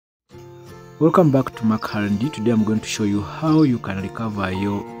Welcome back to Mac R&D. Today I'm going to show you how you can recover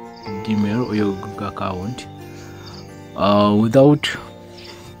your Gmail or your Google account without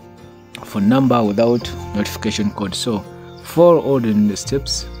phone number, without notification code. So follow all the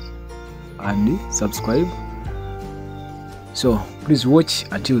steps and subscribe. So please watch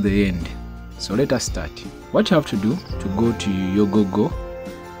until the end. So let us start. What you have to do to go to your Google,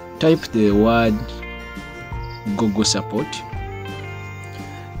 type the word Google support.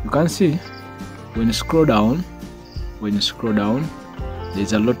 You can see when you scroll down,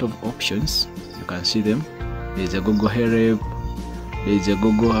 there's a lot of options. You can see them. There's a Google help, there's a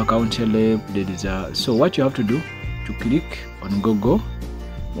Google account help, so what you have to do to click on Google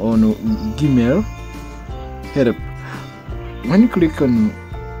on Gmail help. When you click on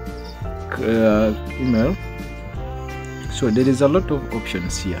email, so there is a lot of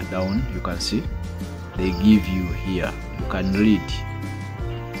options here down. You can see they give you here. You can read.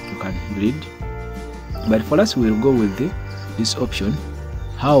 But for us, we'll go with this option,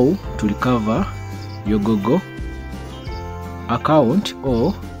 how to recover your Google account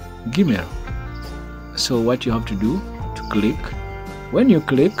or Gmail. So what you have to do to click, when you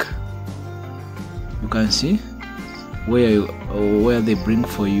click, you can see where they bring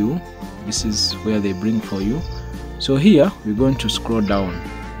for you. This is where they bring for you. So here we're going to scroll down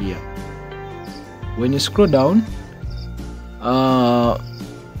here. When you scroll down,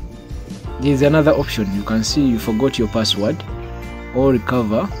 there's another option. You can see you forgot your password, or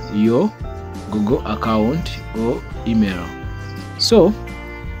recover your Google account or email. So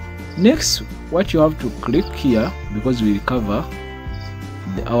next, what you have to click here, because we recover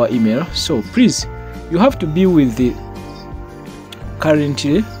our email, so please, you have to be with the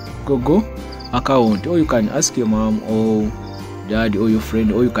currently Google account, or you can ask your mom or dad or your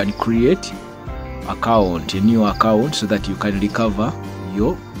friend, or you can create a new account so that you can recover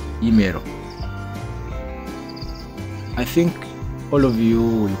your email. I think all of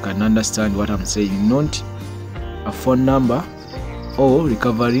you can understand what I'm saying. Not a phone number or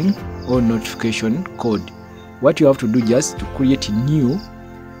recovering or notification code. What you have to do just to create a new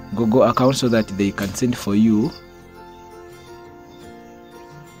Google account so that they can send for you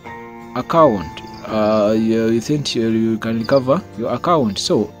account. You can recover your account.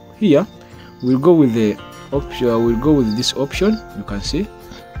 So here we'll go with the option. We'll go with this option. You can see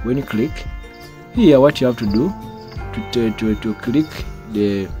when you click here, what you have to do to click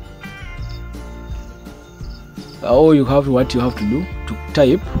the what you have to do to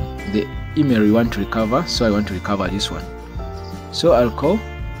type the email you want to recover. So I want to recover this one, so I'll call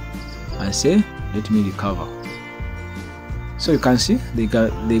and say let me recover. So you can see they're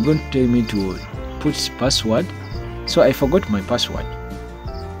going to tell me to put password. So I forgot my password.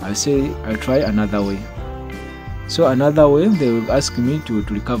 I'll say I'll try another way. So another way, they will ask me to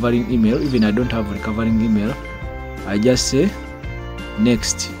recovering email. Even I don't have recovering email, I just say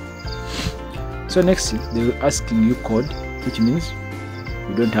next. So next, they will asking you code, which means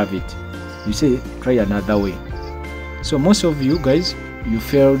you don't have it. You say try another way. So most of you guys, you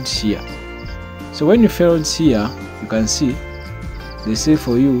failed here. So when you failed here, you can see they say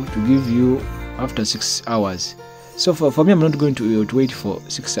for you to give you after 6 hours. So for me, I'm not going to wait for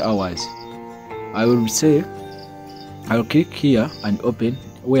 6 hours. I will say I'll click here and open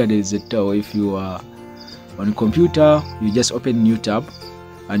where there is a tab. If you are on a computer, you just open new tab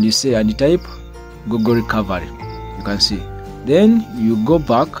and you say and type Google recovery. You can see. Then you go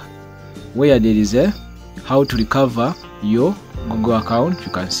back where there is a how to recover your Google account.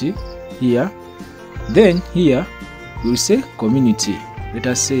 You can see here. Then here you say community. Let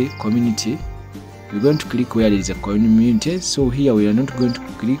us say community. We're going to click where there is a community. So here we are not going to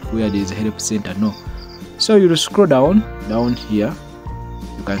click where there is a help center. No. So you will scroll down here,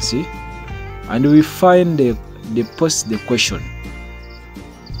 you can see, and we find the post the question.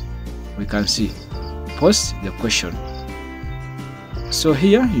 We can see post the question. So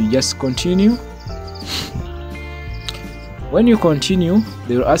here you just continue. When you continue,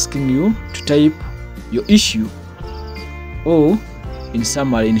 they are asking you to type your issue, or in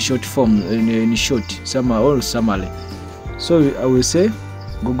summary, in short form, in short summary or summary. So I will say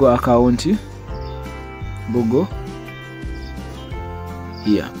Google account. Google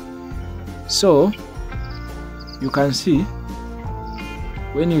here. So you can see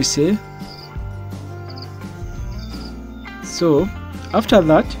when you say, so after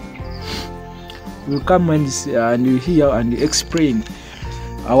that we'll come and you hear and explain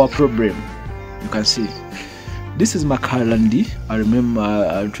our problem. You can see this is Mac R&D. I remember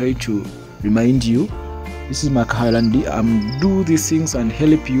I'll try to remind you, this is Mac R&D. Do these things and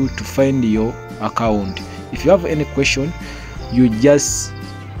help you to find your account. If you have any question, you just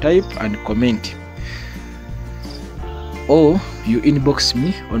type and comment, or you inbox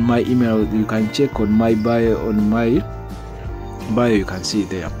me on my email. You can check on my bio. You can see it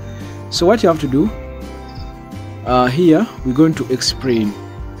there. So what you have to do, here we're going to explain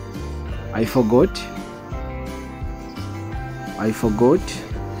I forgot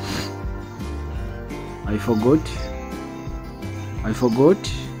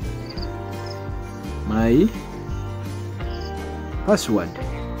my password.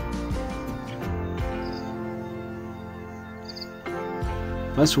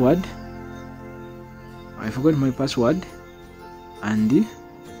 I forgot my password, and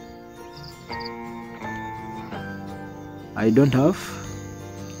I don't have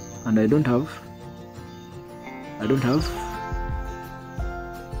my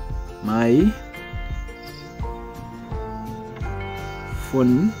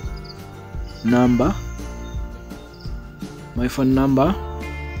phone number,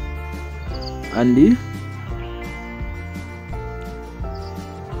 and you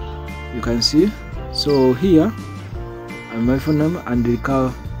can see. So here my phone number, and you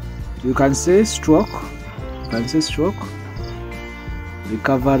can say stroke,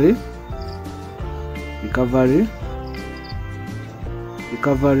 recovery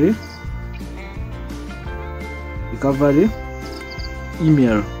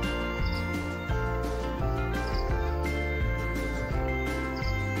email.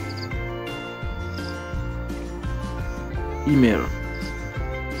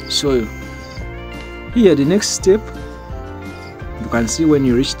 So here the next step, you can see when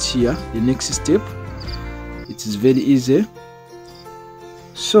you reached here, the next step, it is very easy.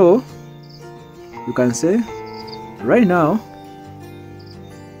 So you can say right now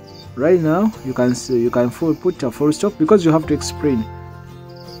you can say, you can put a full stop because you have to explain.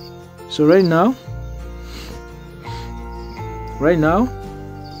 So right now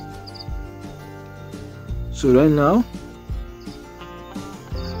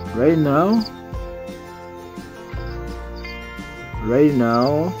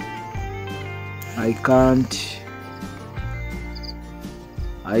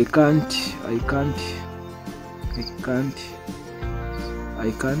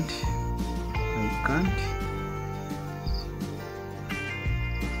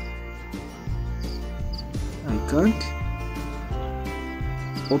I can't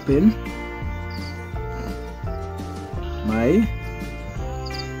open my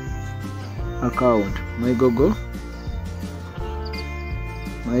account, my Google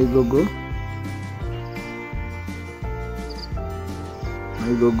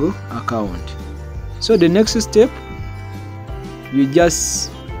account. So the next step, you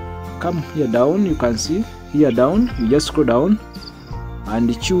just come here down. You can see here down, you just scroll down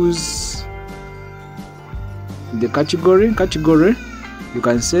and choose the category. You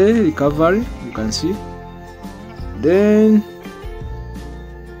can say recovery, you can see. Then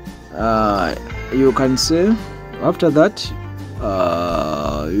you can say, after that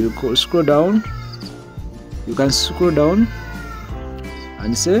you scroll down. You can scroll down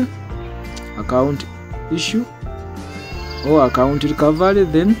and say account issue or account recovery.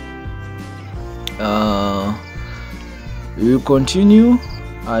 Then you continue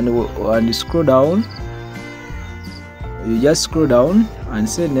and scroll down. You just scroll down and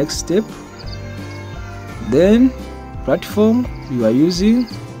say next step. Then platform you are using,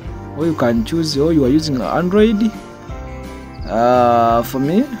 or you can choose, or you are using Android. For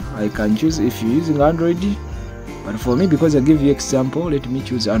me, I can choose if you're using Android, but for me, because I give you example, let me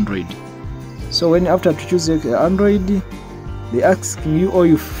choose Android. So when after to choose Android, they asking you, or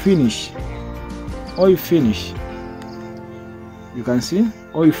you finish, you can see,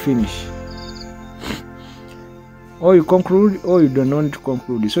 or you finish, or you conclude, or you do not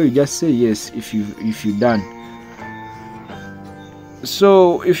conclude. So you just say yes if you done.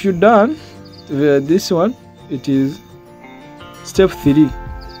 So if you done this one, it is step 3.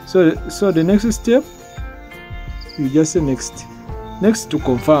 So the next step, you just say next to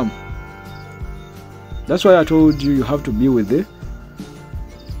confirm. That's why I told you have to be with the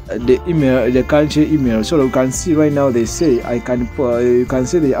email, the country email. So you can see right now they say you can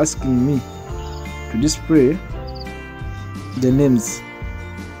see they're asking me to display the names.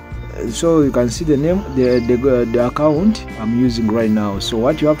 So you can see the name, the account I'm using right now. So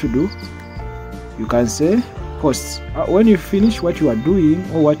what you have to do, you can say post. When you finish what you are doing,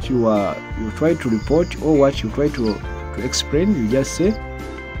 or what you try to report, or what you try to explain, you just say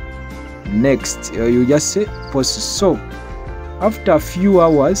next. You just say post. So after a few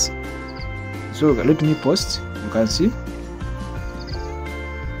hours, so let me post. You can see.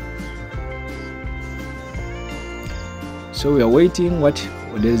 So we are waiting what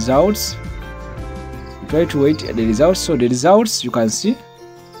the results. Try to wait the results. So the results, you can see,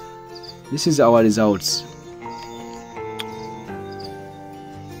 this is our results.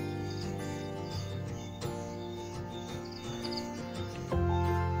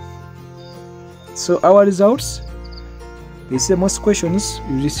 So our results, they say most questions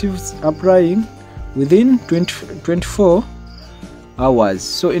you received applying within 24 hours.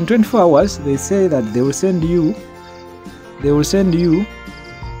 So in 24 hours, they say that they will send you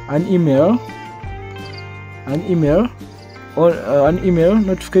an email or an email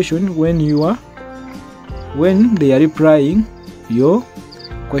notification when they are replying your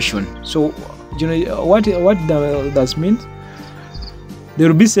question. So you know what that means. They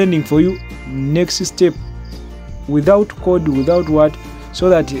will be sending for you next step without code, without what, so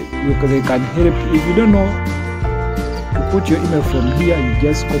that they can help. If you don't know to put your email from here, you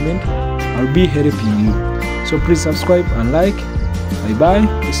just comment. I'll be helping you. So please subscribe and like. Bye bye.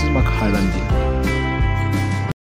 This is Mark Harlandi.